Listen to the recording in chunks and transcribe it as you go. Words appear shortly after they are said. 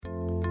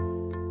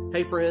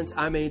Hey friends,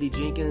 I'm Andy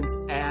Jenkins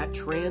at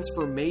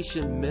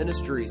Transformation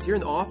Ministries, here in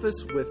the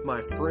office with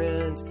my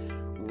friend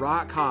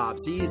Rock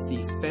Hobbs. He is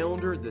the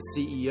founder, the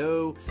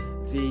CEO,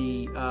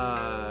 the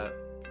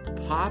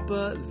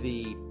Papa,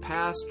 the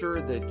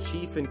pastor, the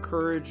chief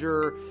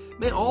encourager,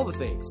 man, all the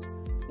things.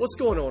 What's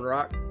going on,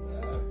 Rock?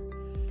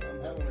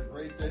 I'm having a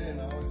great day, and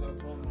I always have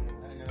fun when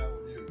I'm hanging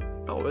out with you.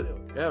 Oh,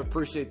 yeah, I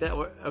appreciate that.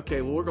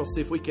 Okay, well, we're going to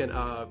see if we can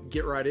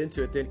get right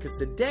into it then, because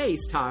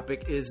today's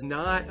topic is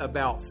not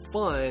about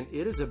fun.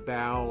 It is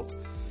about...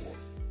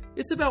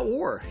 It's about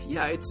war.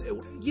 Yeah, it's,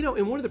 you know,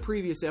 in one of the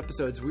previous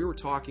episodes, we were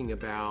talking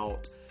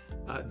about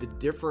the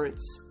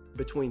difference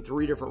between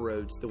three different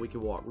roads that we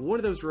can walk. One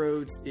of those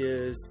roads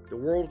is the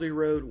worldly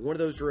road. One of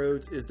those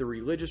roads is the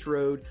religious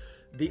road.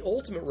 The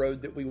ultimate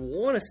road that we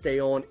want to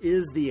stay on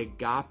is the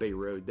agape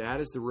road.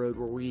 That is the road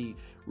where we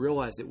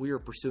realize that we are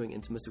pursuing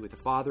intimacy with the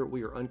Father.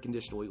 We are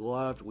unconditionally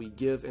loved. We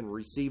give and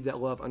receive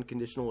that love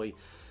unconditionally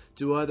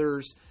to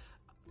others.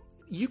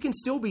 You can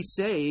still be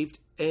saved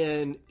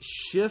and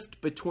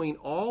shift between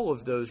all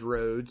of those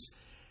roads.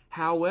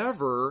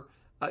 However,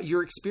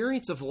 your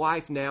experience of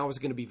life now is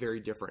going to be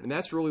very different. And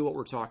that's really what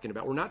we're talking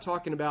about. We're not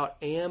talking about,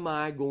 am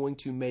I going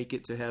to make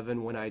it to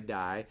heaven when I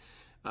die?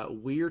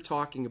 We are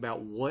talking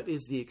about what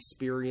is the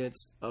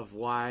experience of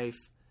life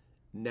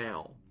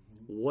now?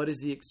 What is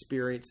the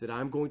experience that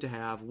I'm going to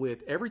have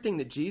with everything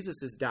that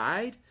Jesus has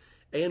died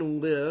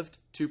and lived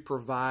to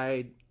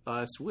provide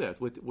us with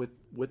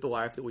the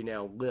life that we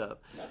now live?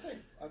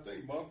 I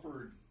think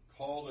Mumford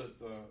called it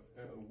the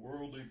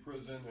worldly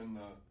prison and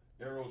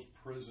the Eros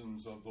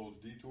prisons of those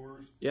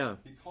detours. Yeah.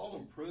 He called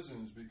them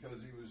prisons because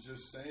he was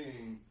just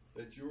saying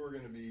that you were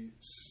going to be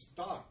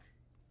stuck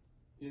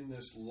in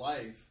this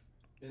life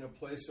in a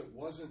place that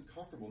wasn't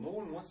comfortable. No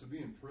one wants to be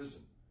in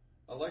prison.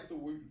 I like the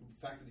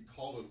fact that he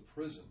called it a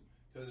prison,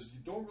 because you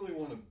don't really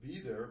want to be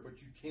there, but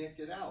you can't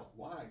get out.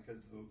 Why?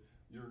 Because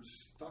you're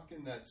stuck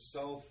in that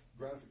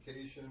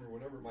self-gratification or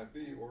whatever it might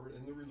be, or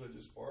in the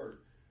religious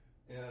part.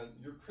 And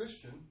you're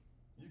Christian,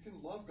 you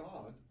can love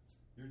God,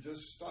 you're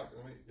just stuck.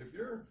 I mean, if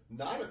you're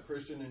not a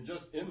Christian and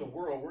just in the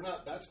world,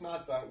 that's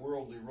not that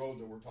worldly road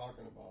that we're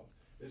talking about.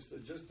 It's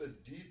just a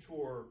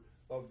detour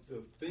of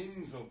the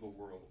things of the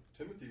world.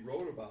 Timothy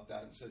wrote about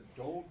that and said,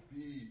 don't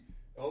be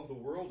of the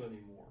world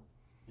anymore.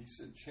 He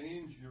said,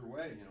 change your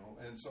way, you know.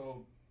 And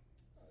so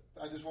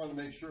I just wanted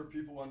to make sure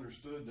people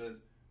understood that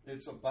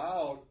it's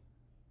about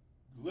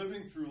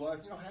living through life.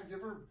 You know, have you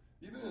ever,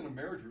 even in a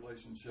marriage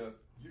relationship,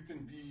 you can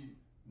be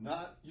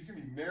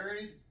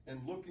married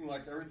and looking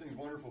like everything's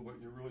wonderful, but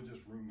you're really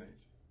just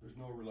roommates. There's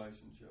no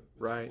relationship.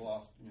 It's right.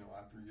 Lost, you know,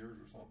 after years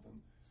or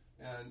something.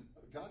 And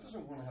God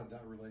doesn't want to have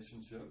that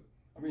relationship.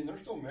 I mean, they're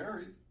still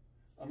married.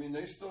 I mean,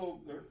 they're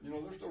still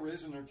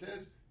raising their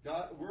kids.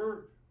 God,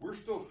 we're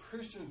still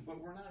Christians,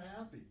 but we're not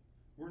happy.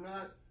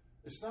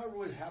 It's not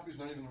really happy is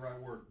not even the right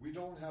word. We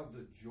don't have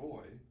the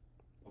joy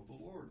of the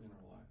Lord in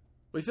our life.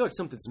 Well, you feel like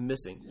something's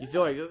missing.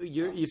 Yeah.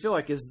 You feel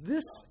like, is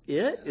this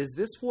it? Is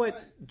this what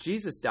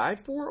Jesus died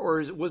for,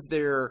 or was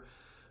there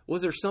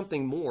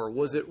something more?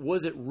 Was it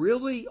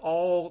really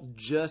all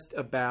just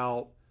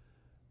about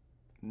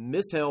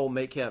miss hell,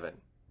 make heaven?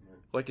 Right.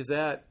 Like, is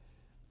that?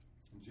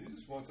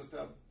 Jesus wants us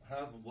to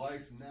have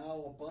life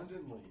now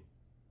abundantly.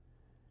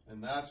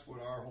 And that's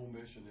what our whole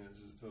mission is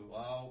to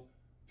allow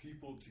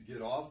people to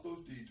get off those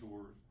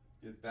detours,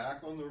 get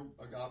back on the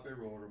agape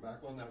road, or back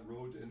on that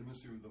road to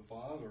intimacy with the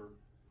Father,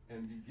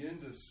 and begin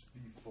to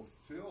be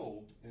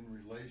fulfilled in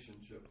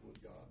relationship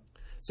with God.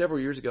 Several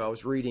years ago, I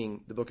was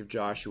reading the book of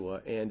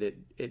Joshua, and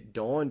it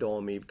dawned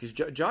on me, because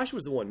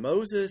Joshua's the one.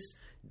 Moses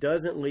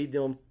doesn't lead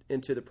them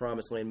into the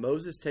promised land.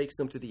 Moses takes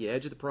them to the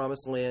edge of the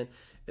promised land,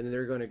 and then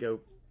they're going to go,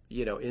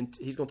 he's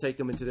going to take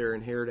them into their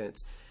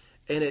inheritance.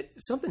 And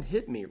something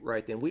hit me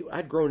right then.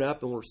 I'd grown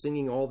up and we're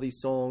singing all these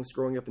songs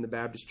growing up in the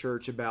Baptist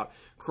church about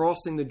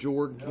crossing the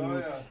Jordan. Oh,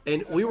 yeah.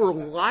 And we were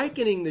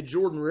likening the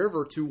Jordan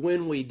River to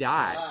when we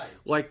die.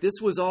 Like this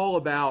was all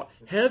about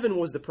heaven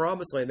was the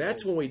promised land.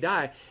 That's when we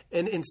die.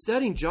 And in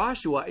studying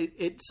Joshua,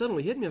 it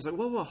suddenly hit me. I was like,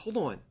 whoa, hold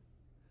on.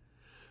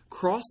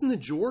 Crossing the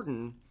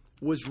Jordan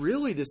was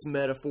really this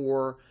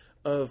metaphor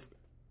of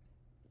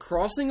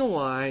crossing a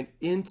line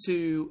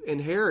into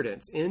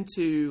inheritance,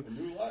 into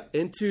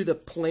the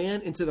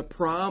plan, into the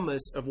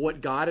promise of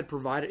what God had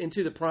provided,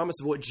 into the promise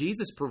of what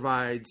Jesus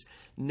provides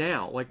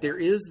now. Like there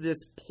is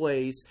this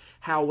place.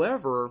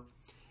 However,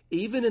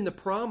 even in the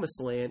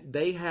promised land,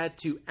 they had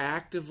to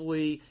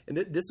actively, and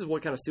this is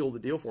what kind of sealed the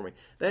deal for me,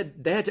 they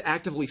had to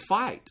actively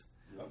fight.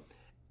 Yep.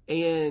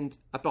 And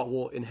I thought,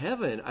 well, in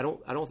heaven, I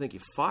don't think you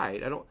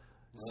fight.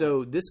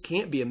 So this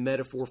can't be a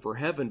metaphor for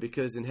heaven,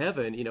 because in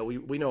heaven,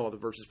 we know all the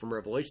verses from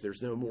Revelation.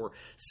 There's no more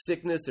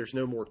sickness. There's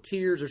no more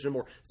tears. There's no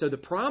more. So the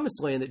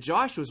promised land that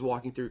Joshua was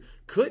walking through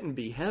couldn't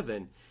be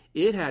heaven.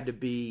 It had to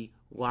be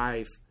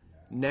life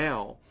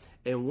now.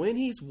 And when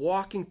he's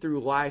walking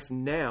through life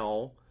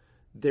now,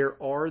 there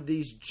are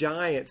these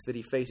giants that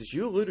he faces.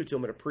 You alluded to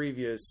them in a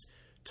previous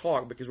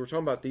talk, because we're talking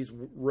about these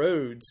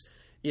roads.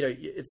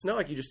 It's not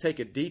like you just take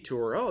a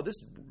detour. Oh,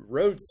 this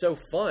road's so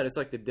fun. It's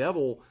like the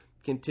devil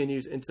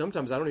continues, and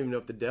sometimes I don't even know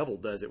if the devil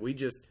does it.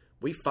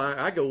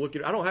 I go look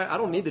at. I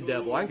don't need the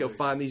devil. I can go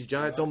find these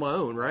giants on my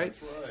own, right?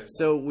 That's right.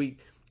 So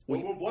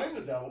we'll blame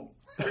the devil.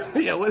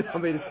 yeah. I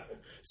mean,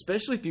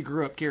 especially if you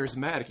grew up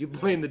charismatic, you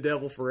blame the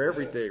devil for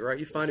everything, right?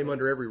 You find him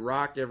under every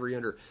rock,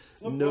 under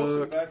Flip nook.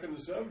 Wilson back in the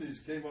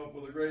 70s came up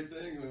with a great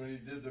thing when he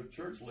did the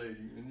church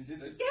lady, and he said,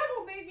 "The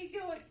devil made me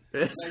do it."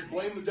 Yes. They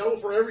blame the devil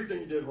for everything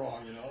he did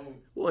wrong, you know.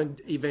 Well,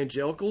 and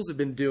evangelicals have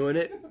been doing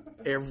it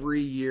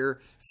every year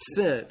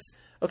since.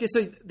 Okay,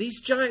 so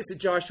these giants that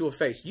Joshua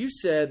faced, you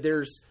said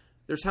there's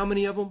how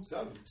many of them?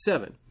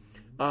 7.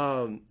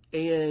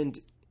 And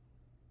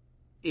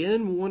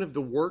in one of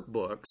the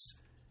workbooks,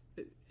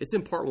 it's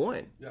in part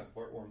 1. Yeah,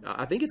 part 1.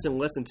 I think it's in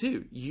lesson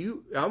 2.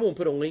 I'm going to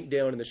put a link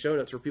down in the show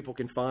notes where people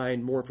can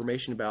find more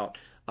information about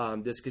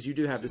this, because you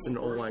do have this in an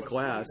online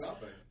class.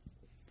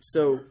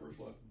 So,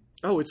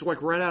 it's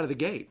like right out of the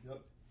gate. Yep.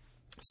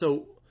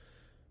 So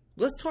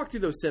let's talk through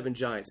those 7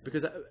 giants,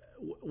 because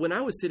when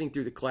I was sitting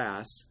through the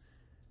class,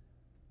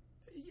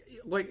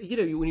 like,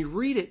 when you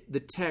read it, the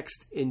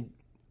text in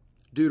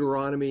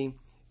Deuteronomy,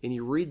 and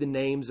you read the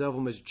names of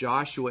them as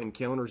Joshua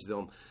encounters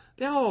them,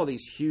 they have all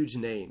these huge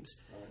names.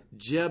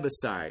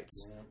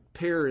 Jebusites,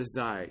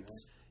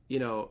 Perizzites,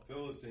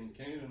 Philistines,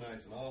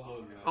 Canaanites, and all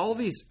those guys. All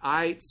these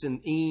ites and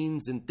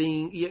eans and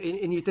things,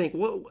 and you think,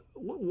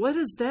 what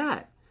is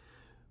that?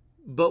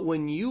 But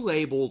when you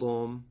labeled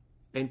them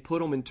and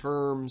put them in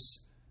terms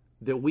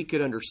that we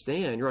could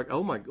understand, you're like,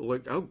 oh my,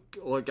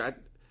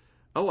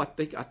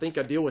 I think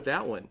I deal with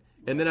that one.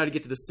 And then I'd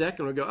get to the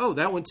second one and go, oh,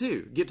 that one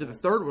too. Get to the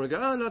third one and go,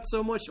 oh, not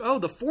so much. Oh,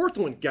 the fourth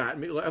one got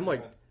me. I'm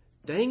like,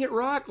 dang it,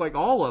 Rock, like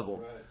all of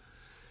them. Right.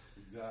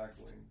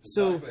 Exactly.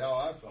 So, exactly how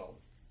I felt.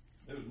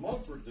 It was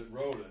Mumford that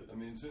wrote it. I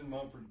mean, it's in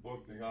Mumford's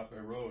book, The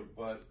Agape Road.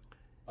 But,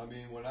 I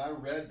mean, when I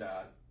read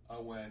that, I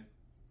went,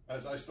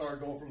 as I started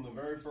going from the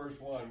very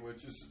first one,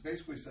 which is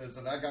basically says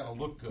that I got to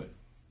look good.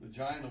 The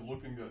giant of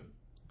looking good.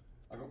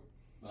 I go,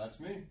 that's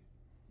me.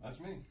 That's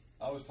me.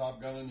 I was Top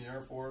Gun in the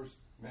Air Force.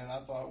 Man, I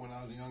thought when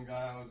I was a young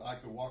guy, I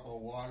could walk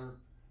on water.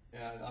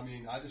 And, I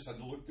mean, I just had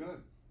to look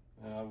good.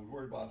 And I was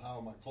worried about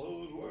how my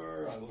clothes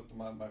were. I looked at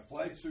my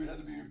flight suit had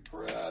to be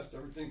pressed,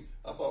 everything.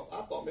 I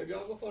thought maybe I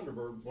was a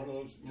Thunderbird, one of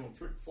those,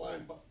 trick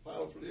flying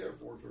pilots for the Air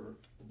Force, or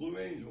the Blue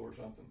Angel or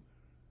something.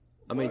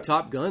 I mean,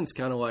 Top Gun's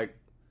kind of like,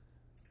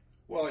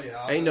 well,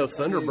 yeah. Ain't no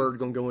Thunderbird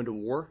going to go into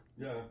war.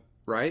 Yeah.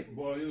 Right?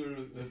 Well, either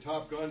the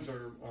Top Guns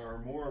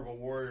are more of a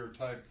warrior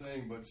type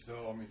thing, but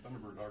still, I mean,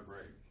 Thunderbirds are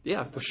great.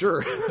 Yeah, for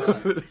sure.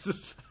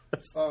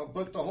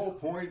 But the whole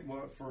point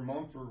for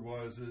Mumford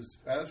is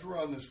as we're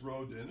on this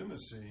road to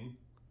intimacy,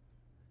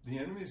 the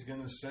enemy's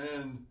going to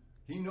send.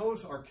 He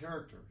knows our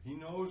character. He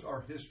knows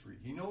our history.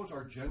 He knows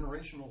our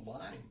generational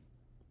line.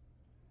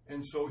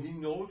 And so he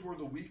knows where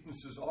the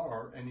weaknesses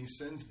are, and he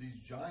sends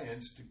these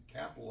giants to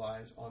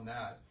capitalize on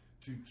that,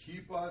 to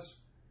keep us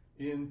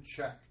in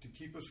check, to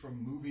keep us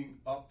from moving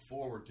up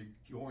forward, to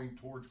going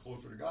towards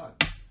closer to God.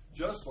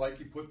 Just like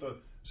he put the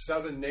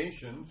 7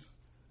 nations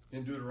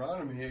in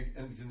Deuteronomy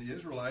and in the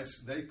Israelites,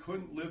 they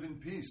couldn't live in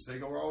peace.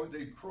 They'd grow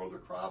their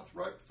crops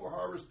right before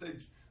harvest.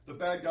 The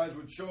bad guys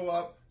would show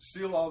up,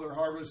 steal all their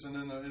harvest, and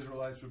then the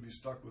Israelites would be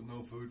stuck with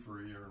no food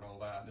for a year and all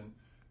that. And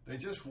they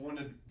just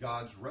wanted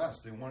God's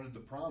rest. They wanted the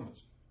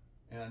promise.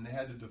 And they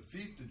had to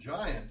defeat the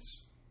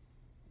giants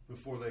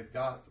before they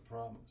got the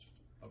promise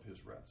of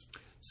his rest.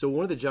 So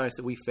one of the giants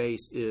that we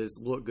face is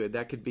look good.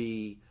 That could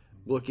be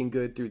looking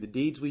good through the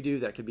deeds we do.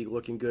 That could be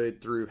looking good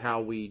through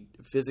how we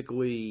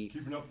physically...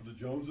 Keeping up with the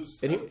Joneses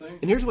kind of thing.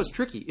 And here's what's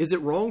tricky. Is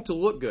it wrong to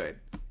look good?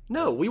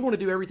 No. We want to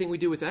do everything we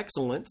do with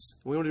excellence.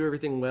 We want to do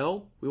everything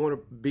well. We want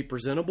to be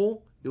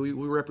presentable. We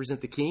represent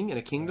the king and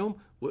a kingdom.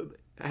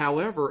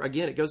 However,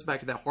 again, it goes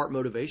back to that heart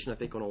motivation, I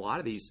think, on a lot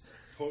of these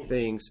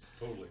things.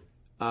 Totally.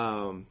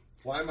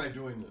 Why am I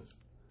doing this?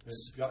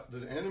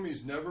 The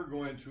enemy's never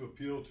going to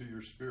appeal to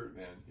your spirit,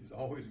 man. He's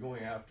always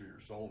going after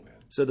your soul, man.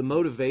 So the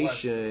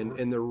motivation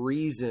and the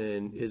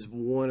reason is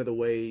one of the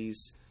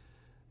ways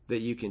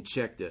that you can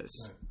check this.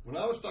 Right. When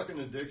I was stuck in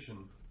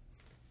addiction,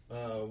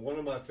 one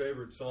of my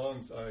favorite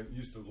songs I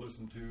used to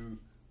listen to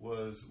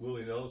was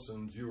Willie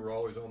Nelson's "You Were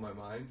Always on My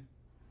Mind."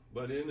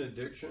 But in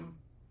addiction,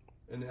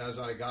 and as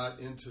I got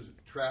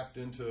trapped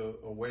into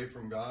away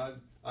from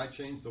God, I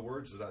changed the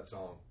words of that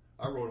song.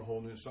 I wrote a whole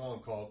new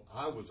song called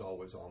 "I Was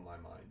Always on My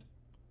Mind."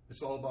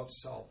 It's all about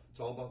self.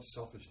 It's all about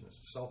selfishness,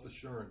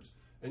 self-assurance.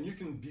 And you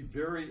can be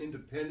very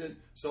independent,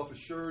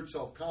 self-assured,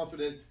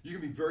 self-confident. You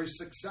can be very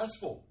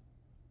successful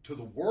to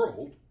the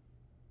world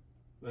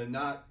and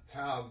not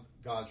have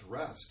God's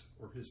rest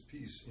or his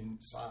peace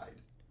inside.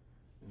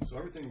 And so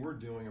everything we're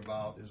doing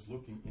about is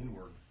looking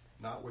inward,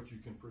 not what you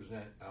can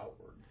present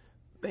outward.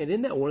 Man,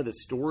 isn't that one of the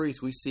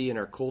stories we see in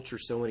our culture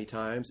so many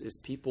times is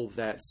people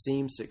that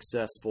seem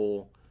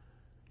successful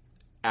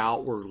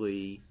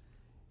outwardly?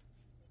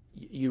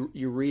 You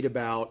read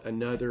about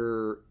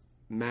another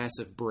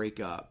massive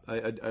breakup,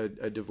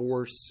 a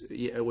divorce,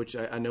 which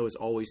I know is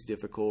always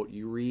difficult.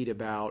 You read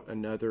about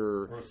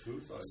another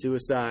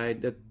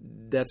suicide.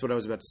 That's what I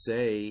was about to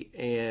say,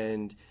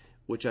 and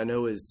which I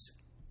know is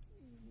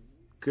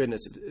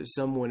goodness, if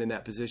someone in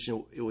that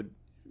position, it would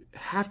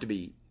have to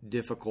be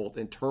difficult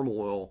and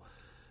turmoil.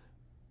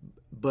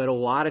 But a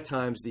lot of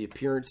times the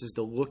appearances,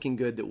 the looking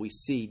good that we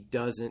see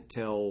doesn't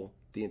tell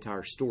the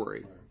entire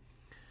story.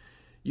 Right.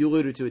 You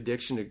alluded to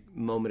addiction a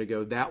moment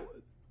ago.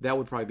 That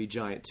would probably be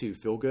giant too.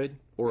 Feel good,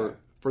 or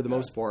for the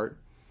most part.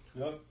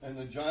 Yep. And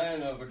the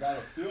giant of I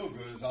gotta feel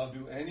good is I'll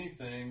do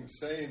anything,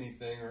 say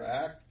anything, or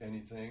act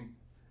anything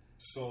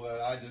so that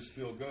I just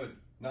feel good.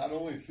 Not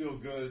only feel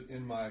good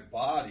in my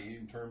body,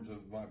 in terms of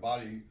my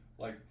body,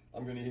 like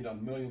I'm going to eat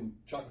 1,000,000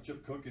 chocolate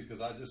chip cookies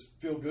because I just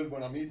feel good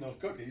when I'm eating those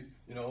cookies.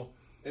 You know,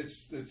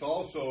 it's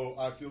also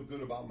I feel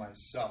good about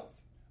myself.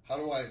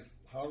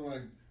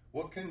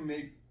 What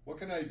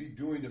can I be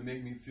doing to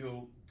make me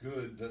feel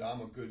good that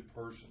I'm a good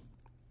person?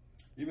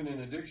 Even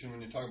in addiction,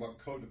 when you talk about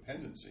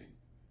codependency,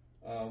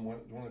 one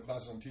of the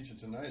classes I'm teaching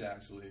tonight,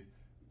 actually,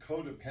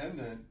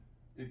 codependent,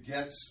 it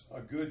gets a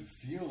good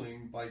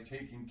feeling by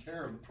taking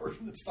care of the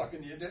person that's stuck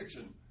in the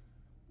addiction.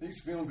 They're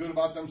feeling good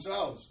about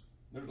themselves.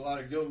 There's a lot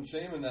of guilt and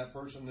shame in that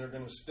person. They're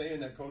going to stay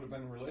in that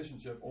codependent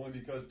relationship only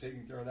because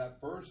taking care of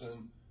that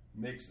person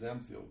makes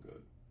them feel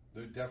good.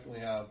 They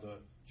definitely have the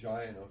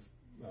giant of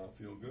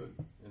feel good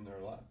in their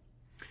life.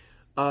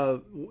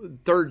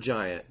 Third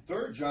giant.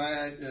 Third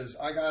giant is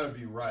I got to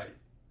be right.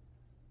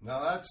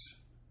 Now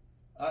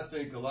I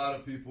think a lot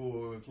of people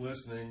who are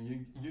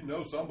listening, you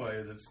know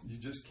somebody that's you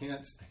just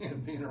can't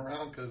stand being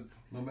around because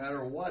no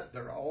matter what, they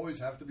always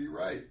have to be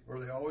right, or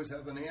they always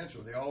have an answer.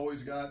 They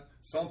always got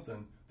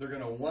something. They're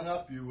going to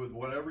one-up you with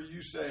whatever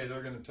you say.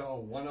 They're going to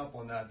tell one-up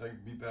on that. They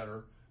can be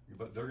better,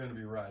 but they're going to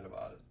be right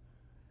about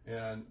it.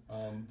 And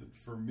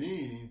for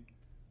me,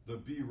 the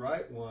be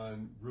right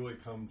one really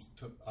comes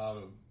out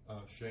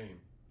of shame.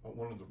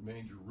 One of the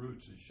major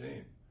roots is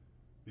shame.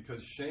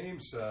 Because shame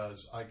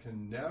says, I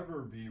can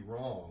never be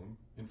wrong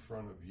in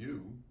front of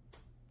you,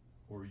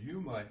 or you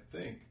might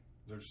think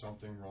there's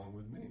something wrong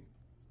with me.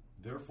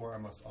 Therefore, I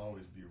must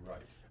always be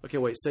right. Okay,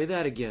 wait, say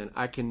that again.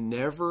 I can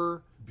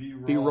never be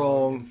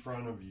wrong in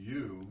front of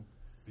you,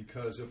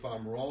 because if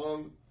I'm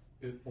wrong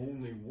at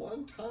only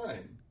one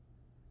time,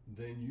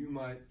 then you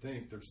might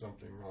think there's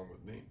something wrong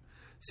with me.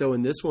 So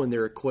in this one,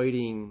 they're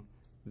equating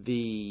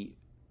the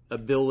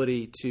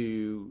ability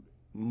to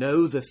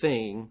know the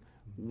thing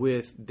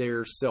with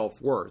their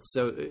self-worth.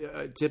 So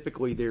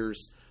typically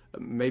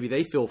maybe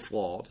they feel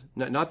flawed.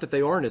 Not that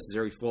they are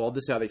necessarily flawed.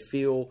 This is how they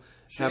feel,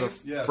 have a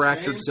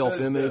fractured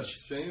self-image.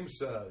 Shame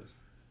says,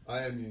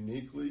 I am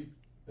uniquely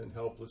and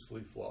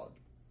helplessly flawed.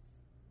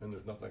 And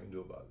there's nothing I can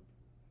do about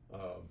it.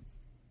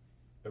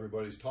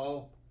 Everybody's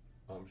tall,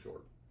 I'm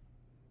short.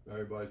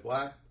 Everybody's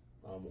black,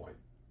 I'm white.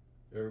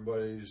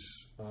 Everybody's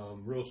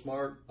real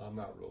smart, I'm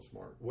not real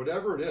smart.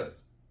 Whatever it is,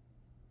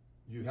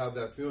 you have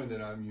that feeling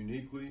that I'm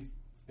uniquely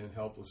and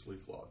helplessly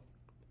flawed.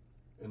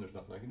 And there's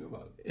nothing I can do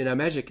about it. And I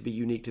imagine it could be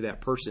unique to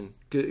that person.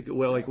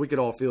 Well, like we could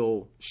all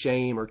feel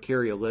shame or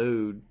carry a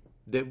load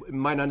that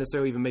might not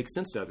necessarily even make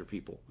sense to other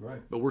people.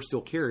 Right. But we're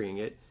still carrying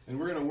it. And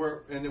we're going to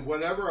work, and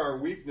whatever our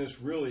weakness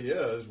really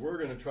is, we're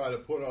going to try to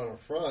put on a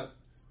front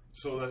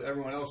so that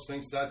everyone else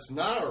thinks that's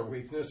not our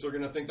weakness. They're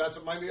going to think that's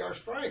what might be our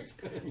strength.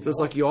 So it's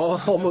like you all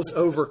almost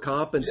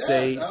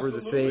overcompensate for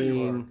the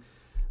thing.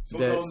 So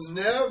they'll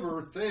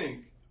never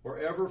think or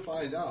ever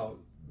find out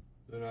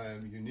that I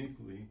am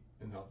uniquely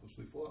and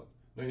helplessly flawed.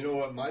 Now, you know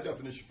what my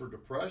definition for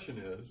depression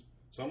is?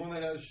 Someone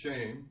that has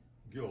shame,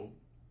 guilt,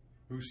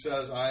 who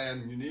says I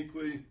am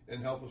uniquely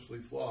and helplessly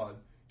flawed,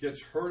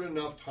 gets hurt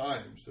enough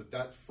times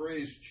that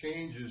phrase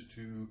changes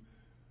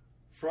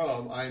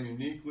from I am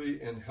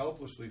uniquely and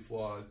helplessly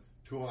flawed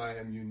to I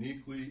am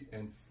uniquely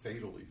and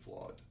fatally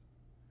flawed.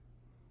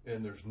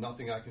 And there's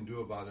nothing I can do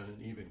about it,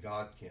 and even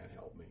God can't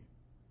help me.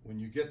 When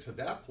you get to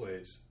that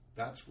place,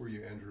 that's where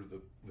you enter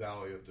the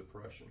valley of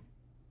depression.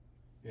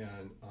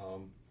 And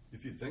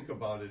if you think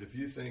about it, if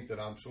you think that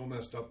I'm so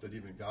messed up that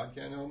even God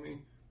can't help me,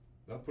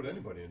 that'll put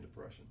anybody in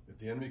depression. If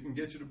the enemy can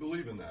get you to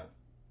believe in that.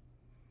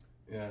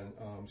 And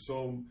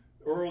so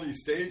early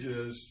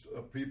stages,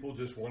 people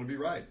just want to be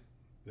right.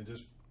 They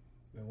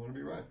want to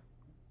be right.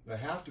 They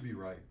have to be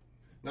right.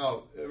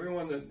 Now,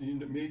 everyone that you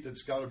meet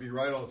that's got to be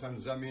right all the time,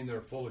 does that mean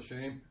they're full of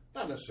shame?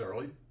 Not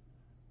necessarily.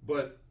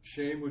 But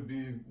shame would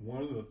be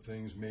one of the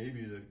things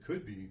maybe that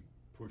could be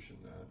pushing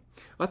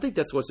that. I think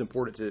that's what's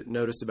important to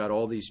notice about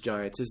all these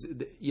giants is,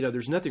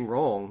 there's nothing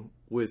wrong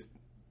with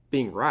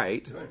being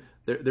right.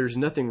 There's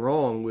nothing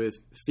wrong with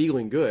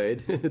feeling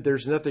good.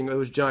 There's nothing. It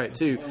was giant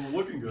 2.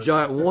 Looking good.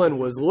 Giant 1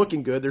 was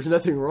looking good. There's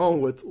nothing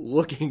wrong with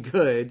looking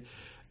good.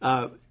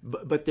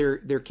 But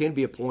there can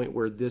be a point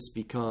where this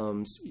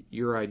becomes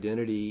your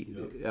identity.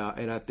 Yep.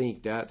 And I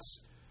think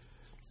that's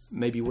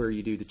maybe where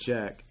you do the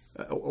check.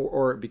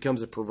 Or it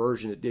becomes a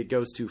perversion. It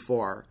goes too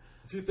far.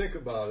 If you think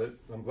about it,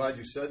 I'm glad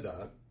you said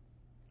that.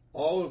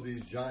 All of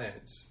these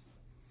giants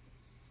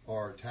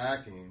are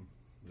attacking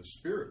the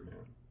spirit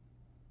man.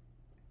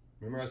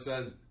 Remember I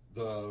said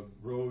the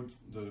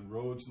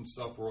roads and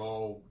stuff were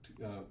all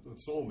the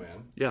soul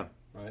man? Yeah.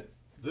 Right?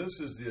 This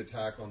is the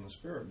attack on the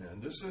spirit man.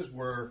 This is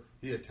where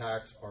he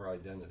attacks our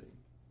identity.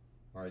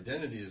 Our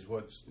identity is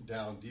what's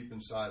down deep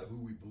inside of who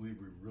we believe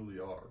we really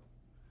are.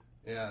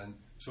 And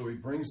so he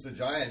brings the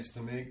giants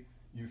to make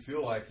you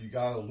feel like you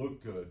got to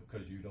look good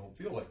because you don't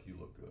feel like you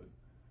look good.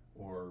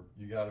 Or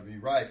you got to be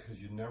right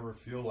because you never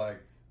feel like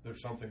you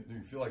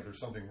feel like there's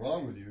something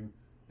wrong with you.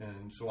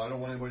 And so I don't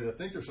want anybody to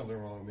think there's something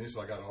wrong with me,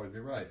 so I got to always be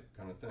right,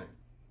 kind of thing.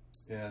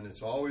 And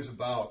it's always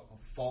about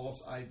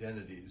false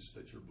identities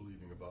that you're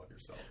believing about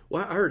yourself.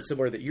 Well, I heard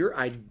somewhere that your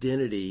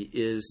identity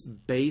is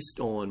based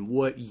on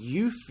what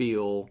you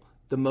feel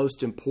the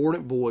most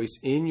important voice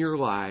in your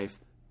life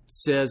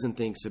says and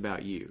thinks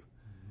about you.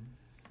 Mm-hmm.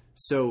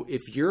 So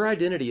if your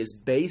identity is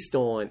based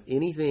on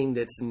anything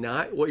that's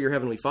not what your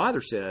Heavenly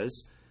Father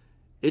says,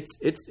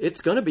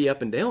 it's going to be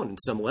up and down in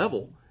some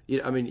level.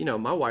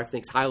 My wife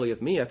thinks highly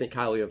of me. I think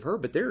highly of her.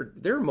 But there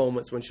are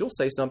moments when she'll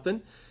say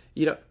something,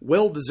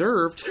 well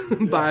deserved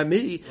by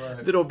me,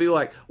 right, that'll be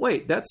like,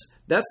 wait,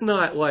 that's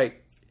not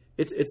like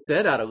it's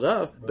said out of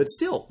love, right, but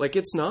still, like,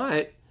 it's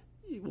not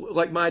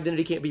like my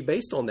identity can't be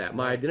based on that.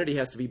 My identity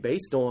has to be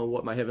based on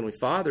what my Heavenly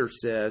Father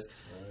says.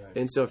 Right.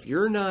 And so if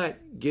you're not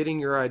getting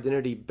your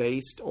identity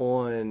based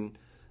on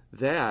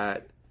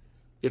that,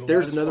 if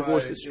there's another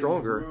voice that's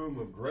stronger. In the room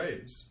of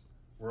grace,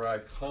 where I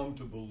come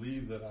to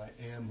believe that I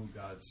am who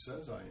God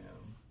says I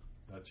am,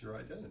 that's your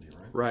identity,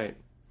 right? Right.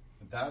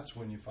 And that's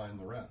when you find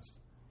the rest.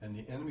 And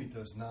the enemy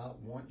does not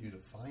want you to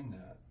find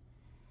that.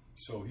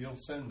 So he'll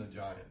send the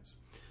giants.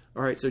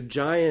 All right, so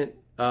giant,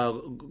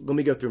 let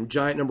me go through them.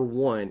 Giant number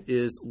 1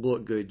 is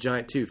look good.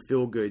 Giant 2,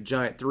 feel good.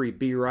 Giant 3,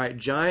 be right.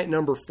 Giant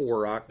number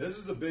 4, Rock. This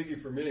is the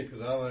biggie for me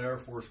because I'm an Air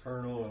Force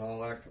colonel and all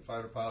that,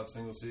 fighter pilot,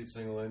 single seat,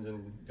 single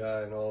engine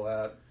guy and all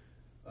that.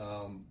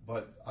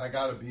 But I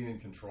got to be in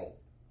control.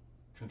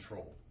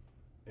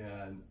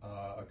 And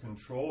a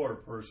controller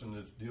person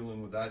that's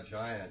dealing with that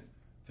giant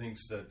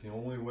thinks that the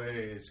only way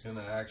it's going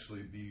to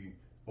actually be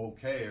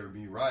okay or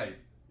be right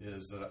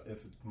is that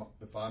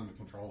if I'm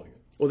controlling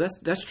it. Well,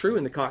 that's true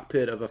in the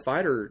cockpit of a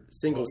fighter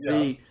single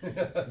seat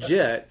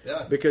jet,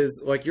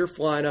 because like you're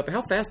flying up.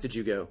 How fast did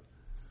you go?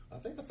 I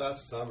think the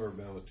fastest I've ever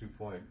been was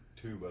 2.2,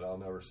 but I'll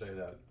never say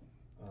that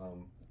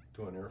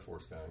to an Air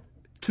Force guy.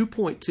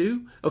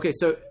 2.2? Okay,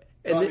 so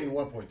I mean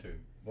 1.2,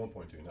 not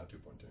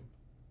 2.2.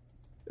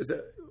 Is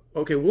that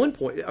okay? 1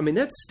 point. I mean,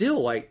 that's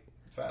still like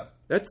fast.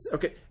 That's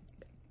okay.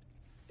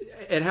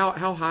 And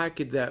how high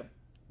could that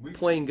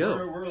plane go?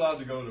 We're allowed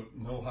to go to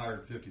no higher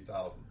than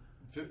 50,000.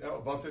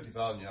 Above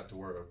 50,000, you have to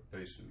wear a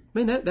base suit.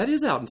 Man, that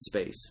is out in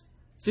space.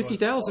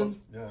 50,000.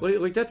 Yeah.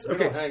 Like that's okay.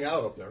 We don't hang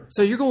out up there.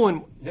 So you're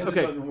going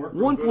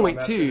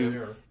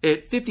 1.2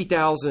 at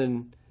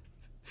 50,000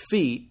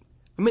 feet.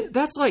 I mean,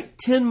 that's like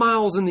 10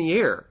 miles in the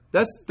air.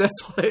 That's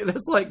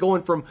like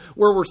going from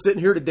where we're sitting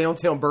here to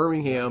downtown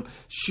Birmingham,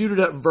 shoot it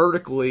up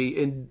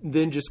vertically, and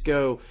then just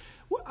go.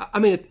 I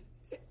mean,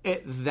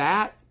 at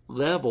that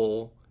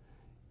level,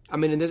 I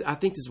mean, and I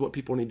think this is what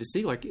people need to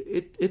see. Like,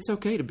 it's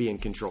okay to be in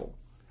control.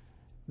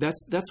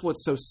 That's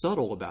what's so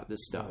subtle about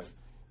this stuff, right.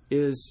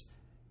 Is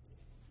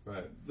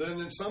right.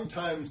 Then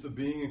sometimes the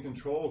being in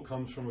control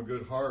comes from a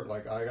good heart.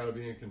 Like, I got to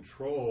be in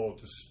control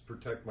to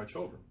protect my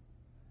children.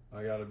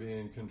 I got to be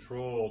in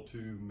control to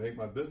make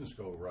my business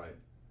go right.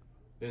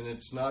 And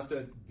it's not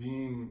that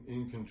being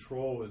in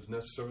control is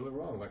necessarily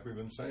wrong, like we've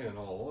been saying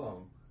all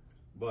along.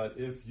 But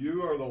if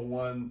you are the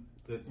one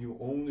that you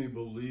only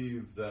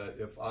believe that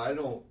if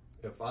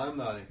I'm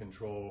not in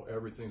control,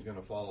 everything's going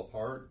to fall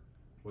apart,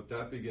 what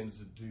that begins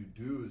to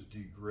do is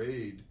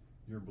degrade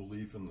your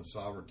belief in the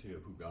sovereignty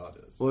of who God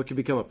is. Well, it can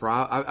become a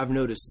problem. I've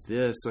noticed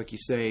this, like you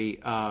say,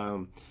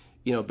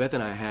 Beth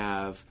and I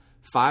have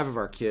 5 of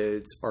our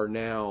kids are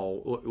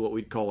now what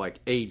we'd call like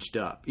aged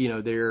up.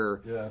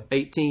 They're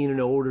 18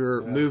 and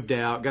older, moved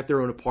out, got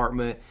their own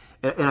apartment.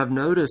 And I've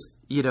noticed,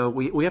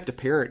 we have to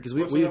parent because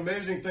the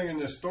amazing thing in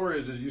this story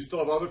is you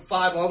still have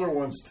 5 other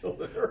ones still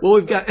there. Well,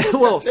 we've got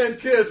 10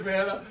 kids,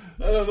 man.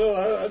 I don't know.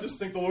 I just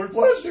think the Lord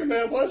bless you,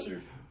 man. Bless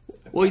you.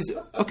 Well, he's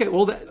okay.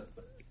 Well,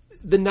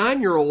 the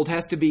 9-year-old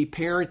has to be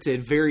parented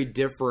very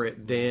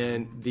different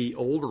than the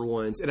older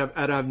ones, and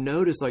I've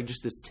noticed like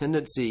just this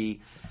tendency,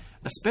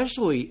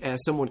 especially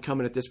as someone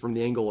coming at this from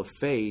the angle of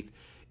faith,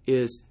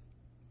 is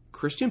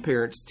Christian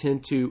parents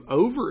tend to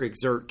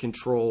overexert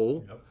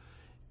control. Yep.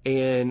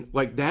 And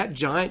like that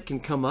giant can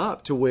come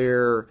up to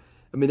where,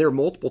 I mean, there are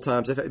multiple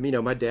times,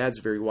 my dad's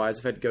very wise.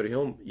 I've had to go to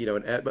him,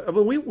 but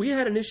we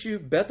had an issue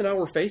Beth and I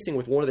were facing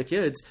with one of the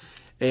kids,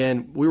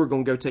 and we were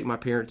going to go take my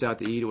parents out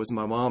to eat. It was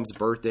my mom's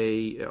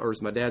birthday, or it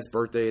was my dad's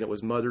birthday, and it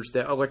was Mother's Day.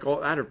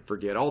 I don't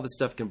forget, all this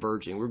stuff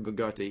converging. We were going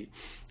to go out to eat.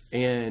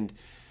 And,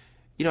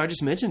 I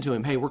just mentioned to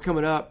him, hey, we're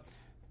coming up.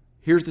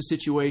 Here's the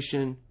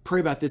situation. Pray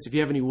about this. If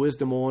you have any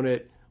wisdom on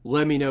it,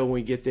 let me know when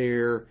we get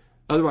there.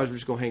 Otherwise, we're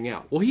just going to hang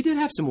out. Well, he did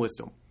have some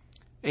wisdom.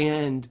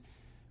 And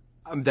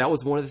that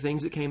was one of the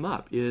things that came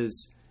up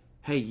is,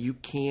 hey, you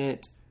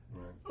can't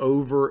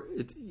over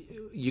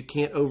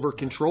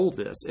control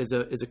this. As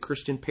a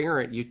Christian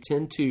parent, you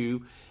tend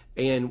to,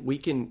 and we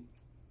can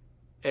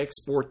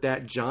export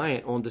that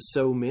giant onto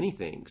so many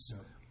things. Yeah.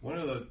 One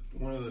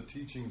of the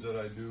teachings that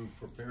I do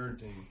for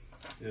parenting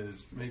is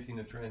making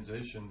the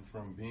transition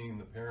from being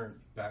the parent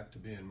back to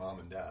being mom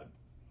and dad.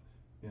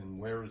 And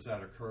where does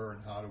that occur,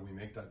 and how do we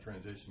make that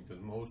transition?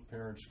 Because most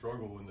parents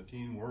struggle in the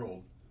teen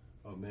world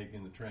of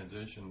making the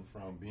transition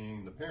from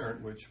being the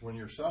parent, which when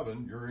you're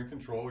 7, you're in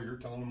control, you're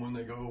telling them when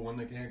they go, when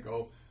they can't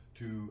go,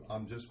 to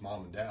I'm just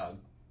mom and dad,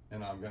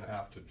 and I'm going to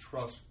have to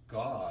trust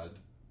God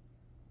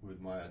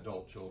with my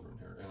adult children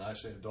here. And I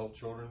say adult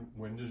children,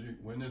 when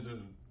is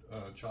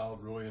a child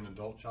really an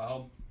adult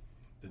child?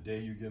 The day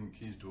you give them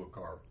keys to a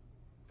car,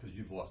 because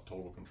you've lost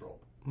total control.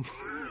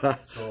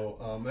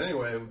 So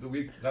anyway,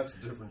 that's a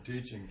different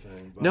teaching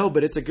thing.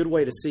 But it's a good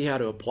way to see how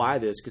to apply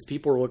this, because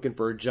people are looking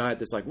for a giant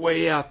that's like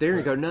way out there,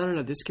 and go,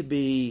 no, this could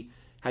be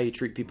how you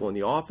treat people in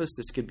the office.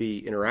 This could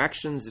be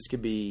interactions. This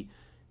could be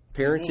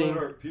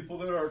parenting. People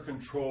that are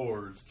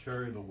controllers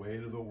carry the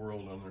weight of the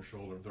world on their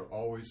shoulder. They're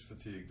always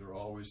fatigued. They're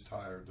always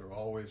tired. They're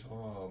always,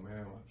 oh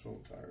man, I'm so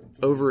tired.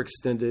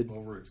 Overextended,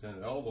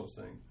 all those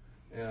things.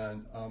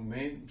 And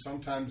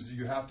sometimes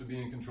you have to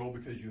be in control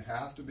because you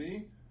have to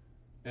be.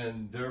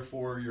 And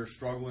therefore, you're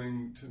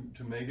struggling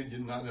to make it. You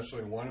not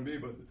necessarily want to be,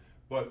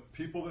 but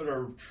people that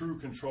are true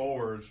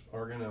controllers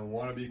are going to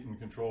want to be in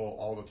control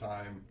all the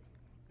time,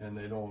 and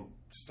they don't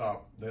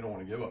stop. They don't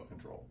want to give up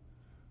control.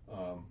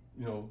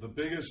 The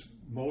biggest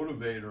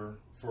motivator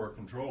for a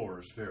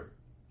controller is fear.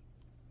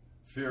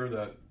 Fear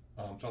that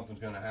something's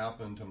going to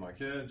happen to my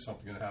kids,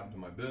 something's going to happen to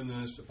my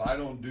business. If I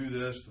don't do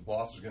this, the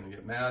boss is going to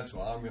get mad,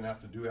 so I'm going to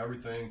have to do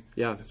everything.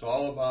 Yeah. It's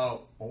all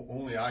about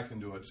only I can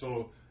do it.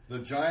 So the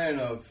giant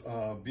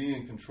of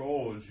being in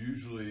control is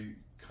usually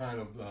kind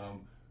of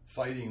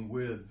fighting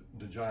with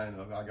the giant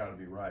of I got to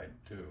be right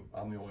too.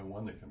 I'm the only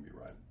one that can be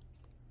right.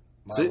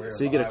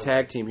 So you get a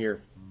tag team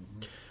here.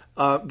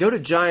 Mm-hmm. Go to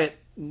giant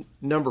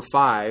number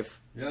 5.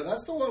 Yeah,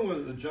 that's the one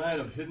with the giant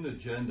of hidden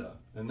agenda,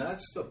 and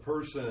that's the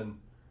person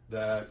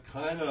that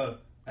kind of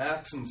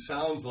acts and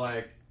sounds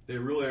like they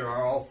really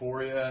are all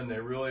for you and they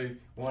really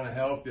want to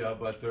help you,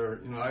 but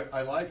they're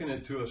I liken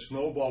it to a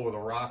snowball with a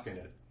rock in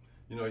it.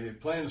 You're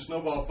playing a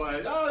snowball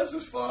fight. Oh, this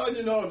is fun, and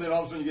then all of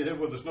a sudden you get hit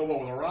with a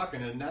snowball with a rock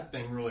in it, and that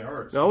thing really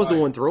hurts. No, I was the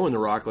one throwing the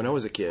rock when I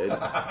was a kid.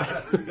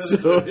 Because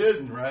it's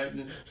hidden, right?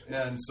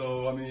 And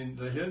so,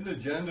 the hidden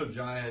agenda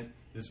giant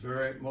is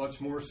very much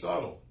more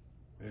subtle.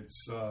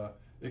 It's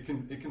it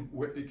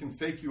can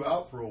fake you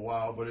out for a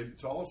while, but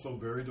it's also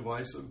very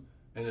divisive,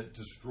 and it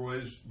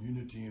destroys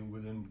unity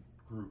within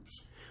groups.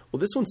 Well,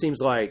 this one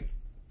seems like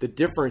the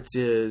difference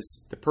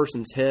is the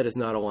person's head is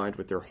not aligned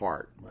with their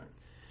heart. Right.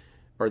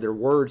 Or their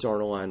words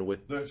aren't aligned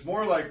with... It's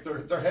more like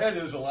their head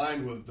is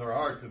aligned with their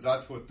heart because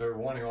that's what they're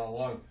wanting all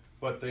along,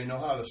 but they know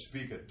how to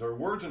speak it. Their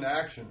words and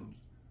actions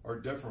are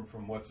different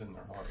from what's in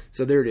their heart.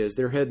 So there it is.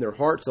 Their head and their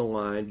heart's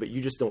aligned, but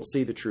you just don't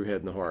see the true head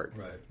and the heart.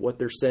 Right. What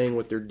they're saying,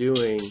 what they're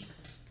doing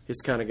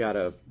has kind of got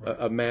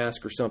a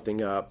mask or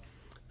something up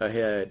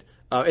ahead.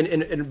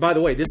 And by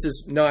the way, this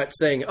is not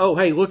saying, oh,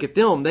 hey, look at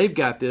them. They've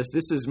got this.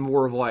 This is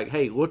more of like,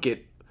 hey, look at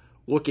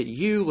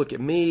you, look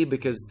at me,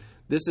 because...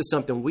 this is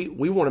something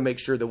we want to make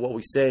sure that what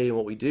we say and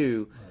what we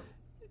do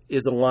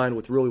is aligned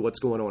with really what's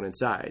going on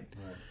inside.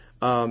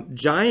 Right.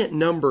 Giant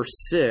number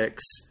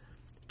 6,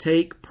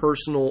 take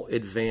personal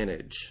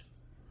advantage.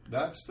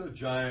 That's the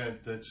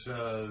giant that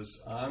says,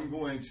 I'm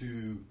going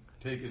to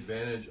take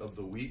advantage of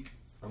the weak.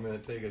 I'm going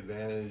to take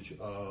advantage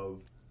of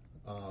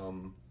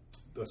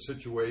the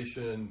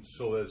situation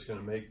so that it's going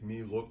to make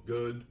me look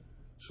good.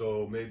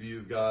 So maybe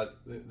you've got,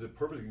 the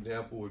perfect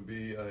example would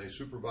be a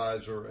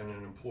supervisor and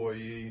an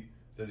employee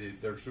that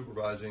they're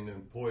supervising. The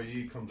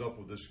employee comes up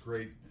with this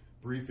great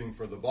briefing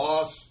for the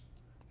boss,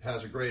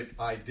 has a great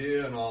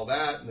idea and all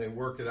that, and they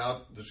work it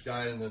out. This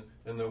guy and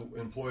the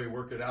employee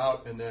work it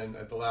out, and then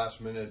at the last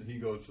minute, he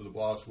goes to the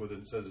boss with it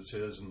and says it's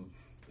his,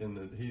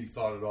 and he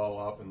thought it all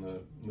up, and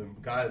the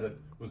guy that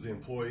was the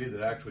employee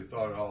that actually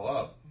thought it all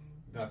up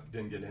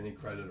didn't get any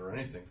credit or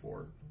anything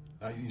for it.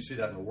 Now, you see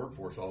that in the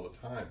workforce all the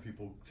time.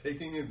 People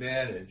taking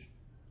advantage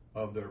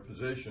of their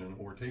position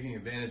or taking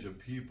advantage of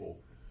people.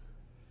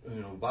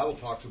 The Bible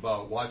talks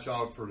about watch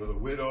out for the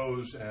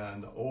widows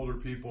and the older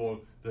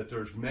people, that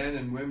there's men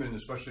and women,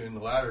 especially in the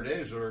latter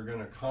days, that are going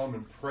to come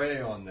and prey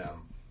on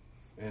them.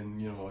 And,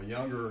 a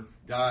younger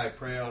guy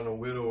prey on a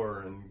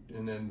widower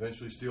and then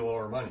eventually steal all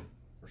her money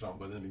or something.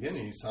 But in the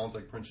beginning, he sounds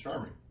like Prince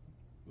Charming.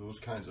 Those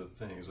kinds of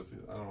things.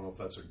 I don't know if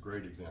that's a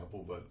great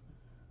example, but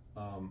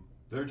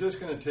they're just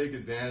going to take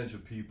advantage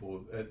of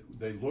people.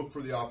 They look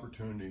for the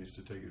opportunities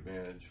to take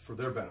advantage for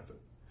their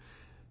benefit.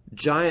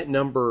 Giant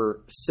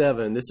number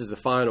 7, this is the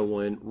final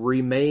one,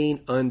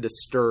 remain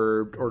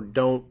undisturbed or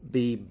don't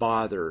be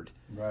bothered.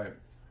 Right.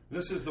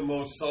 This is the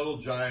most subtle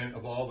giant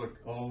of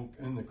all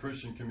in the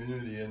Christian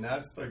community, and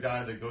that's the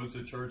guy that goes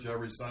to church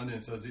every Sunday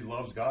and says he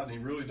loves God, and he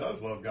really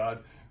does love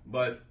God,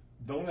 but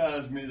don't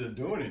ask me to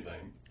do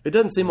anything. It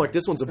doesn't seem like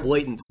this one's a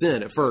blatant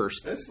sin at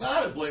first. It's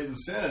not a blatant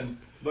sin,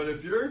 but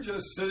if you're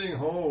just sitting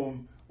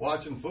home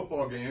watching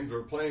football games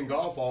or playing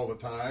golf all the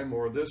time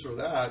or this or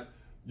that,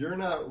 you're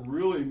not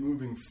really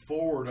moving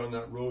forward on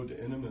that road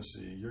to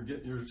intimacy.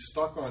 You're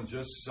stuck on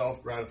just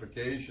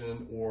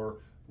self-gratification or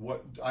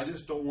what. I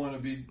just don't want to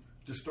be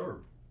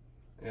disturbed.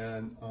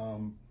 And,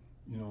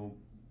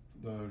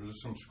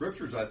 there's some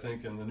scriptures, I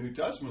think, in the New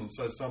Testament that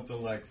says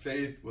something like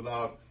faith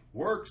without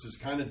works is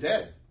kind of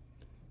dead,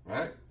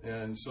 right?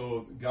 And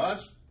so God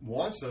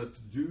wants us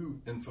to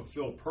do and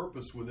fulfill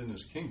purpose within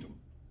His kingdom.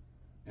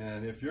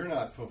 And if you're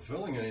not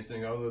fulfilling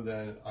anything other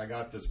than I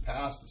got this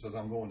pass that says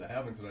I'm going to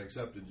heaven because I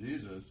accepted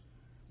Jesus,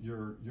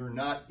 you're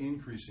not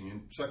increasing.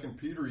 In 2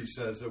 Peter, he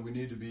says that we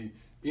need to be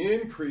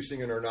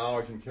increasing in our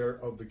knowledge and care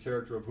of the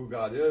character of who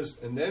God is,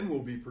 and then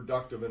we'll be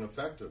productive and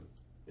effective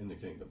in the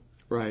kingdom.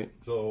 Right.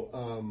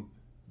 So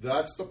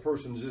that's the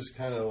person just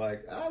kind of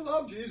like, I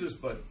love Jesus,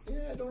 but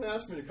don't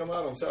ask me to come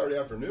out on Saturday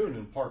afternoon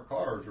and park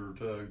cars, or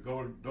to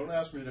go. Don't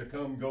ask me to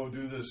come go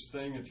do this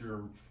thing at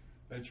your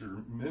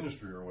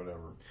ministry or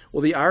whatever.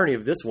 Well, the irony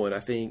of this one, I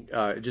think,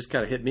 it just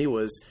kind of hit me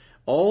was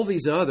all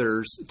these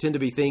others tend to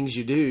be things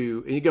you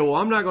do, and you go, well,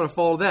 I'm not going to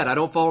follow that. I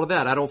don't follow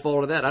that. I don't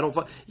follow that. I don't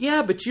follow.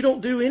 Yeah, but you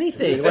don't do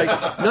anything.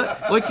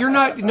 Like you're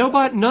not.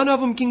 Nobody. None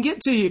of them can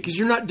get to you because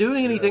you're not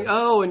doing anything. Yeah.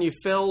 Oh, and you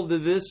fell to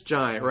this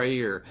giant right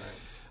here.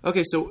 Right.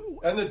 Okay, so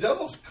and the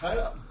devil's kind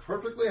of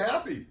perfectly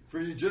happy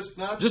for you just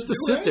to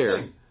sit anything.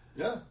 There.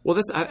 Yeah. Well,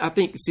 I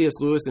think C.S.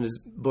 Lewis in his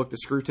book, The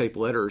Screwtape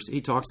Letters,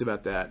 he talks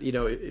about that.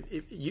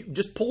 If you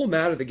just pull them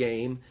out of the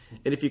game,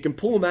 and if you can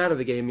pull them out of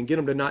the game and get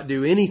them to not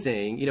do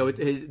anything,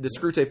 the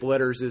Screwtape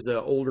Letters is an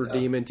older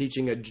demon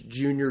teaching a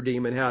junior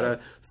demon how to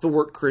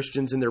thwart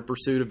Christians in their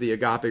pursuit of the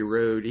agape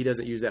road. He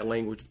doesn't use that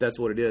language, but that's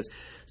what it is.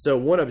 So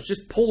one of us,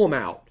 just pull them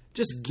out.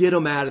 Just get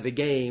them out of the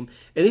game.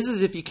 And this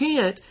is if you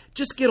can't,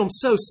 just get them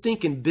so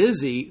stinking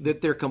busy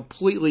that they're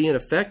completely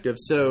ineffective.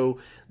 So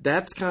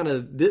that's kind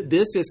of,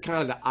 this is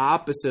kind of the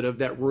opposite of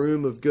that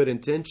room of good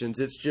intentions.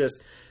 It's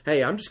just,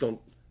 hey, I'm just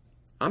not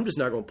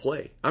going to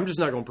play. I'm just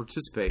not going to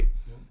participate.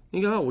 Yeah.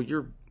 You go, oh,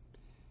 well,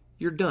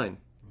 you're done.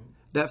 Yeah.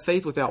 That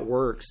faith without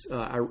works,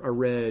 I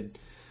read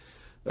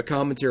a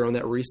commentary on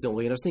that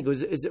recently, and I was thinking,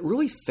 is it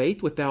really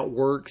faith without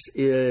works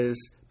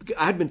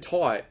I'd been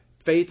taught,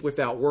 faith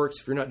without works,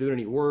 if you're not doing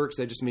any works,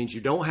 that just means you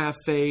don't have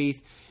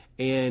faith.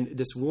 And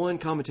this one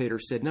commentator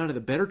said, no, the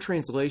better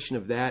translation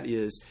of that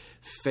is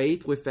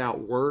faith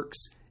without works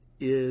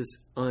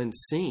is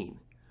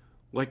unseen.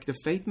 Like the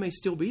faith may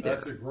still be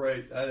there.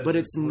 But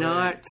it's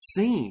not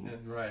seen.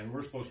 And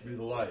we're supposed to be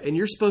the light. And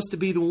you're supposed to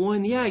be the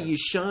one, you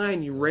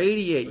shine, you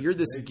radiate, you're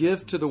this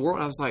gift to the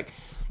world. I was like,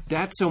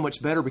 that's so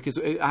much better, because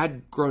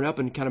I'd grown up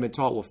and kind of been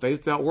taught, well, faith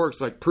without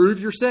works, like prove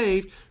you're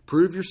saved.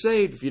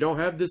 If you don't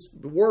have this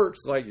works,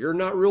 like you're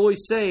not really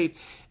saved.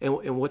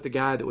 And what the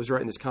guy that was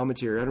writing this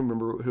commentary, I don't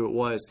remember who it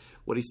was,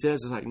 what he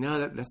says is like,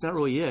 no, that's not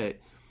really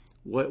it.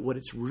 What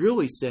it's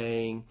really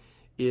saying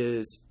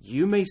is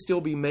you may still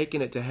be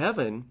making it to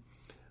heaven,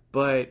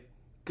 but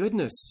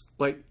goodness,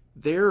 like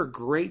there are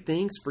great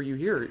things for you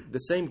here. The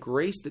same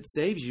grace that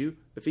saves you,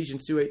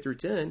 Ephesians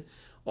 2:8-10,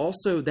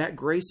 also that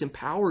grace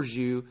empowers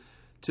you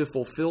to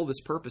fulfill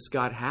this purpose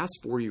God has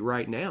for you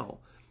right now.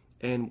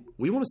 And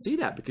we want to see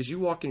that, because you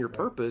walk in your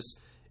purpose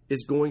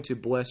is going to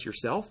bless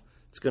yourself.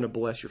 It's going to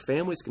bless your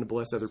family. It's going to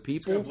bless other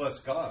people. It's going to bless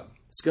God.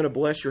 It's going to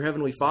bless your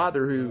Heavenly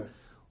Father who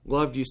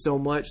loved you so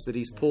much that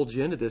He's pulled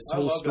you into this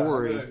whole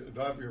story.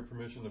 Do I have your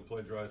permission to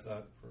plagiarize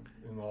that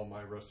in all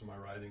my rest of my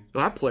writing?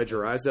 I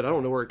plagiarized it. I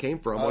don't know where it came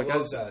from. I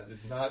love that.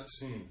 It's not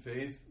seen.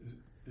 Faith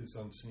is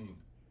unseen.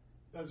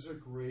 That's a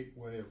great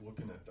way of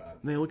looking at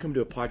that. Man, we come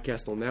to a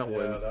podcast on that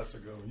one. Yeah, that's a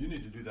good one. You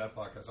need to do that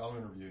podcast. I'll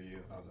interview you.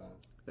 How's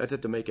that? I'd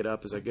have to make it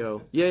up as I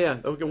go. Yeah.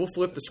 Okay, we'll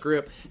flip the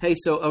script. Hey,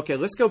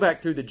 let's go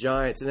back through the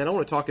Giants, and then I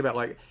want to talk about,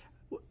 like,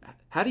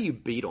 how do you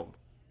beat them?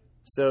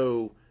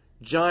 So,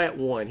 Giant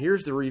 1,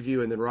 here's the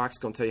review, and then Rock's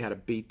going to tell you how to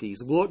beat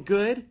these. Look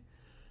good,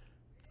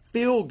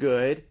 feel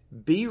good,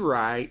 be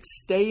right,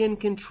 stay in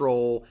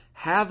control,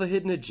 have a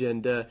hidden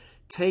agenda,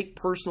 take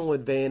personal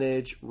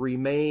advantage,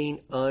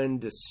 remain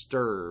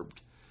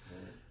undisturbed.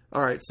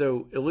 All right,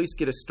 so at least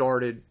get us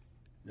started.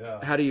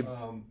 Yeah. How do you...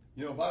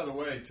 by the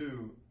way,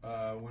 too,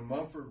 when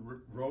Mumford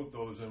wrote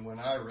those and when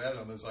I read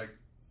them, it's like,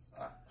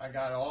 I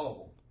got all of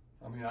them.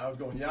 I mean, I was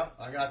going, yep,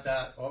 I got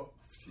that. Oh,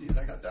 geez,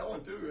 I got that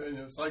one, too. And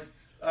it's like,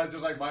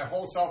 just like my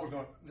whole self was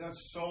going,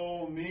 that's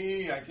so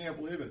me. I can't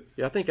believe it.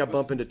 Yeah, I think I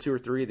bump into 2 or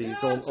 3 of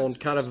these on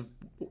kind of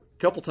a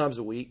couple times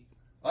a week.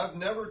 I've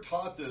never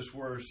taught this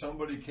where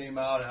somebody came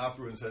out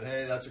afterwards and said,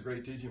 hey, that's a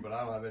great teaching, but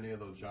I don't have any of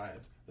those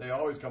Giants. They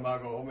always come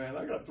out and go, oh, man,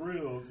 I got 3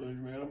 of those things,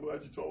 man. I'm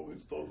glad you told me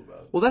about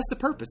it. Well, that's the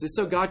purpose. It's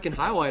so God can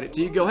highlight it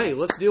to you. Go, hey,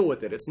 let's deal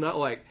with it. It's not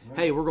like,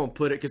 hey, we're going to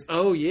put it because,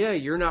 oh, yeah,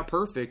 you're not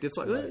perfect. It's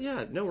like, well,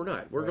 yeah, no, we're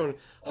not. We're going to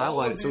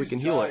highlight it so we can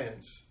heal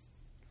it.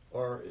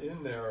 All are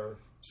in there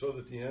so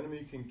that the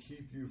enemy can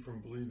keep you from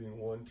believing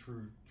one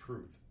true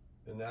truth,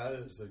 and that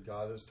is that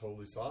God is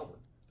totally sovereign,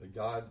 that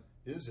God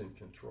is in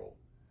control,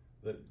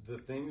 that the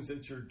things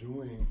that you're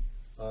doing,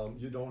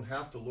 you don't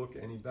have to look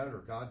any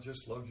better. God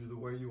just loves you the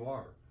way you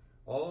are.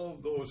 All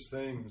of those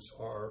things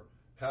are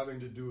having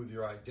to do with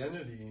your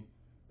identity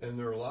and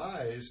their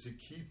lies to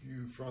keep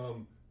you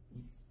from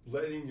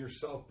letting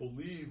yourself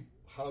believe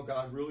how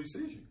God really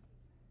sees you.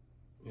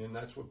 And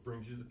that's what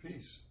brings you to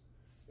peace.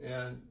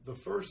 And the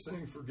first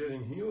thing for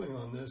getting healing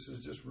on this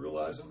is just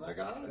realizing I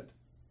got it.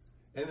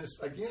 And it's,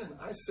 again,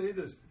 I say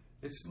this,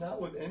 it's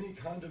not with any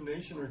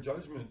condemnation or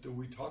judgment that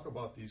we talk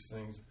about these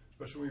things,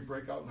 especially when we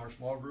break out in our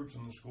small groups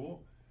in the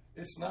school.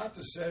 It's not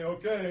to say,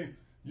 okay,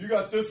 you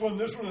got this one, and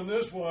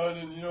this one,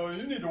 and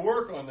you need to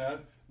work on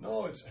that.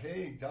 No, it's,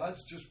 hey,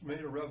 God's just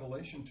made a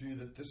revelation to you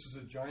that this is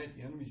a giant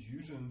the enemy's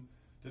using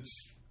that's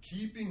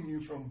keeping you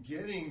from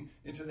getting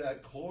into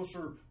that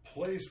closer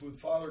place with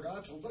Father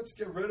God. So let's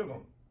get rid of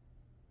him.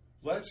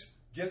 Let's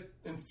get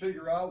and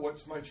figure out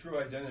what's my true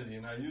identity.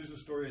 And I use the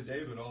story of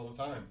David all the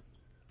time.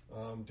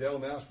 Dale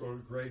Mass wrote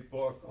a great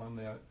book on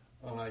that,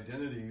 on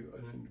identity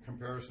in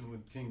comparison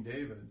with King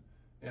David.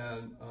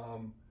 And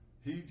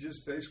he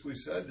just basically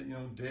said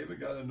that, David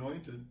got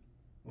anointed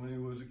when he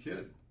was a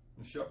kid,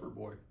 a shepherd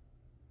boy.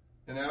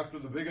 And after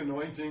the big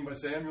anointing by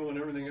Samuel and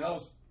everything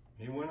else,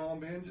 he went on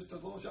being just a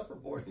little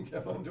shepherd boy. He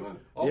kept on doing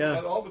it.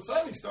 All of a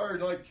sudden, he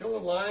started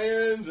killing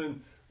lions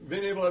and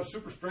being able to have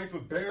super strength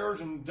with bears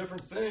and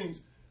different things.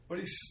 But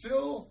he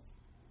still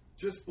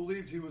just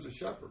believed he was a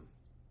shepherd.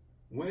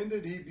 When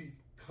did he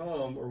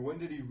become, or when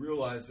did he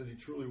realize that he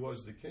truly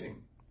was the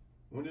king?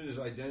 When did his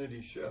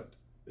identity shift?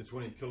 It's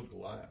when he killed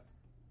Goliath.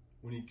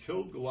 When he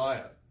killed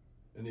Goliath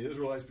and the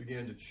Israelites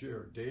began to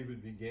cheer,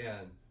 David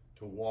began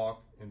to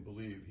walk and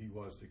believe he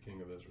was the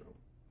king of Israel.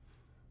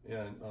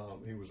 And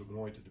he was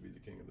anointed to be the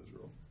king of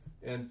Israel.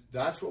 And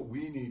that's what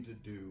we need to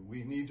do.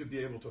 We need to be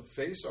able to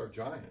face our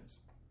giants,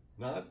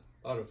 not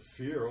out of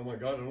fear. Oh my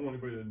God, I don't want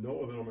anybody to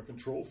know that I'm a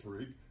control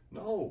freak.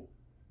 No,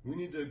 we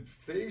need to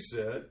face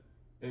it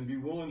and be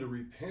willing to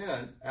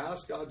repent,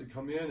 ask God to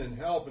come in and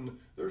help. And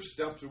there's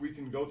steps that we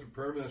can go through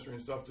prayer ministry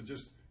and stuff to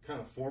just kind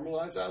of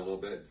formalize that a little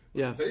bit.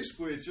 Yeah.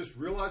 Basically, it's just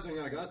realizing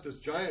I got this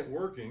giant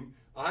working.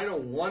 I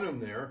don't want him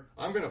there.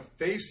 I'm going to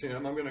face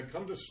him. I'm going to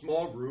come to a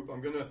small group.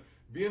 I'm going to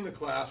be in the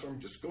class, or I'm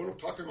just going to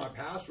talk to my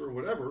pastor or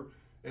whatever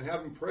and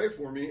have him pray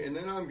for me. And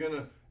then I'm going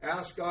to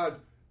ask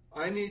God,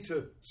 I need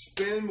to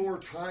spend more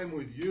time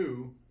with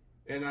you,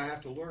 and I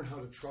have to learn how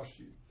to trust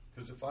you.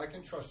 Because if I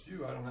can trust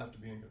you, I don't have to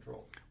be in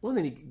control. Well, and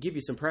then he give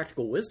you some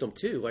practical wisdom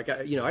too.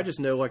 I just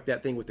know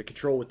that thing with the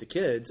control with the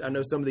kids. I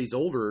know some of these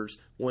elders,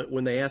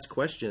 when they ask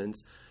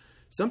questions,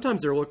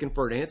 sometimes they're looking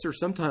for an answer.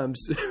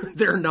 Sometimes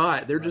they're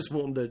not. They're just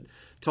wanting to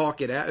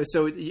talk it out.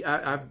 So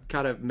I've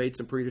kind of made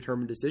some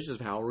predetermined decisions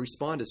of how I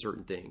respond to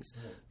certain things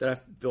that I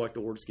feel like the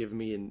Lord's given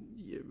me in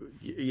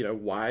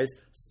wise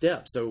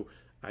steps. So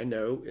I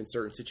know in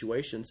certain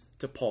situations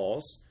to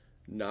pause,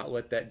 not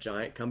let that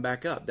giant come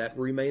back up, that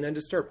remain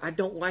undisturbed. I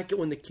don't like it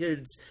when the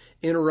kids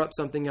interrupt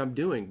something I'm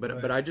doing,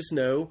 but I just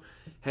know,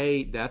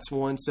 hey, that's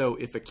one. So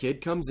if a kid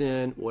comes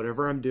in,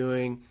 whatever I'm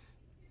doing,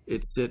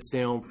 it sits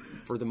down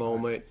for the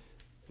moment,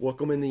 look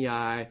them in the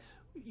eye.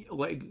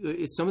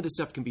 Some of this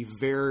stuff can be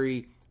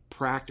very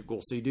practical.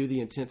 So you do the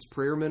intense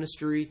prayer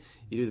ministry,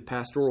 you do the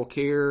pastoral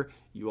care,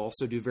 you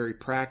also do very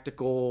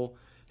practical.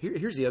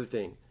 Here's the other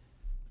thing.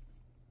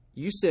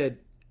 You said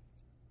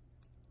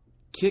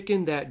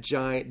kicking that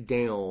giant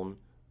down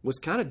was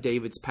kind of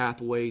David's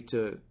pathway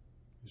to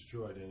his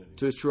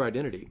true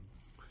identity.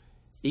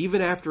 Even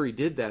after he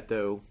did that,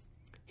 though,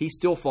 he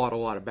still fought a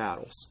lot of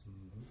battles.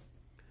 Mm-hmm.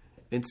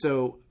 And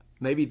so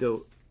maybe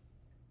the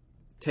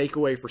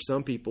takeaway for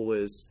some people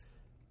is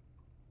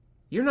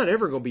you're not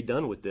ever going to be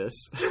done with this.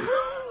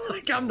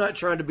 I'm not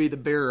trying to be the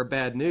bearer of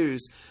bad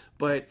news,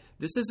 but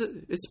it's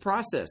a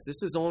process.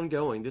 This is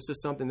ongoing. This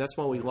is something. That's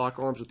why we lock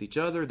arms with each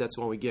other. That's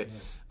why we get,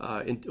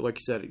 like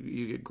you said,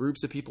 you get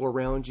groups of people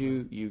around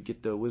you. You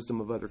get the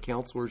wisdom of other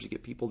counselors. You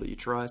get people that you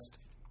trust.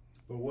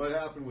 But what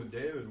happened with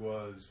David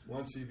was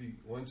once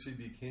he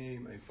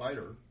became a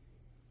fighter,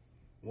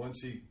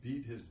 once he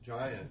beat his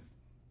giant,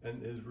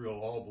 and Israel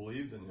all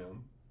believed in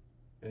him,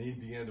 and he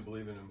began to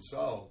believe in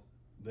himself,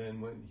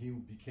 then when he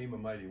became a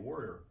mighty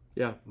warrior.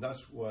 Yeah. And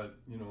that's what,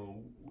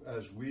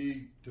 as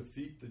we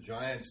defeat the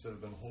giants that have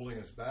been holding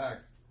us back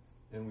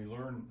and we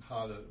learn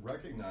how to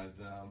recognize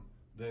them,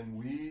 then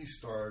we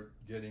start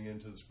getting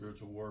into the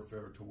spiritual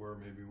warfare to where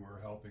maybe we're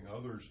helping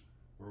others,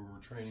 where we're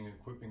training and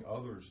equipping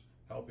others,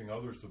 helping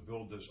others to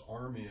build this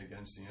army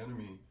against the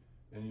enemy.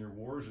 And your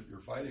wars that you're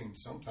fighting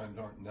sometimes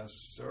aren't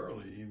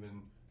necessarily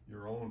even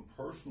your own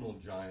personal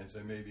giants.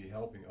 They may be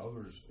helping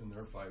others in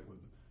their fight with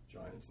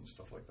giants and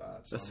stuff like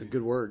that. So, that's a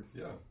good word.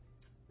 Yeah.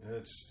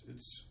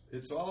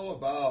 It's all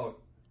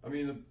about,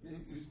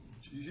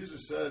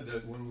 Jesus said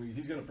that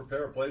he's going to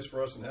prepare a place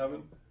for us in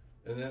heaven,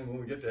 and then when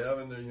we get to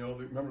heaven,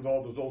 remember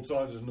all those old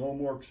songs, there's no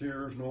more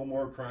tears, no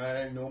more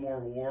crying, no more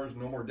wars,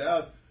 no more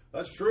death.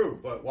 That's true,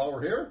 but while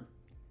we're here,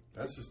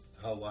 that's just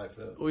how life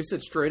is. Well, he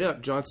said straight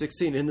up, John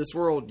 16, in this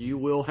world you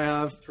will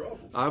have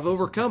trouble. I've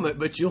overcome it,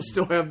 but you'll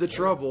still have the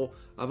trouble.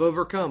 I've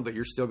overcome, but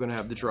you're still going to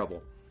have the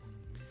trouble.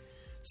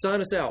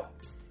 Sign us out.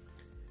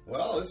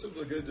 Well, this was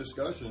a good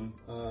discussion.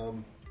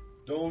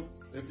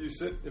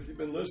 If you've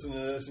been listening to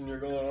this and you're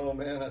going, oh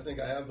man, I think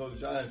I have those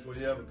giants. Well,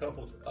 you have a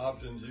couple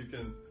options. You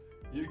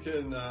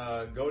can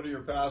go to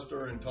your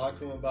pastor and talk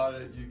to him about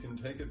it. You can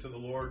take it to the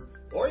Lord,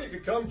 or you can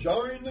come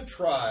join the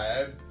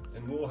tribe,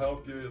 and we'll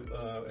help you.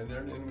 And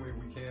any way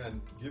we can,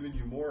 giving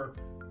you more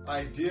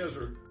ideas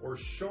or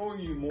showing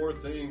you more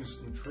things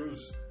and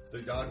truths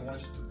that God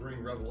wants to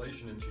bring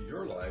revelation into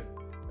your life,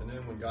 and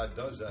then when God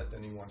does that,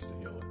 then he wants to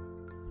heal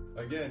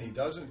it. Again, he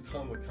doesn't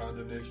come with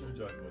condemnation or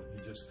judgment.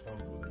 He just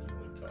comes with a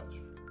healing touch.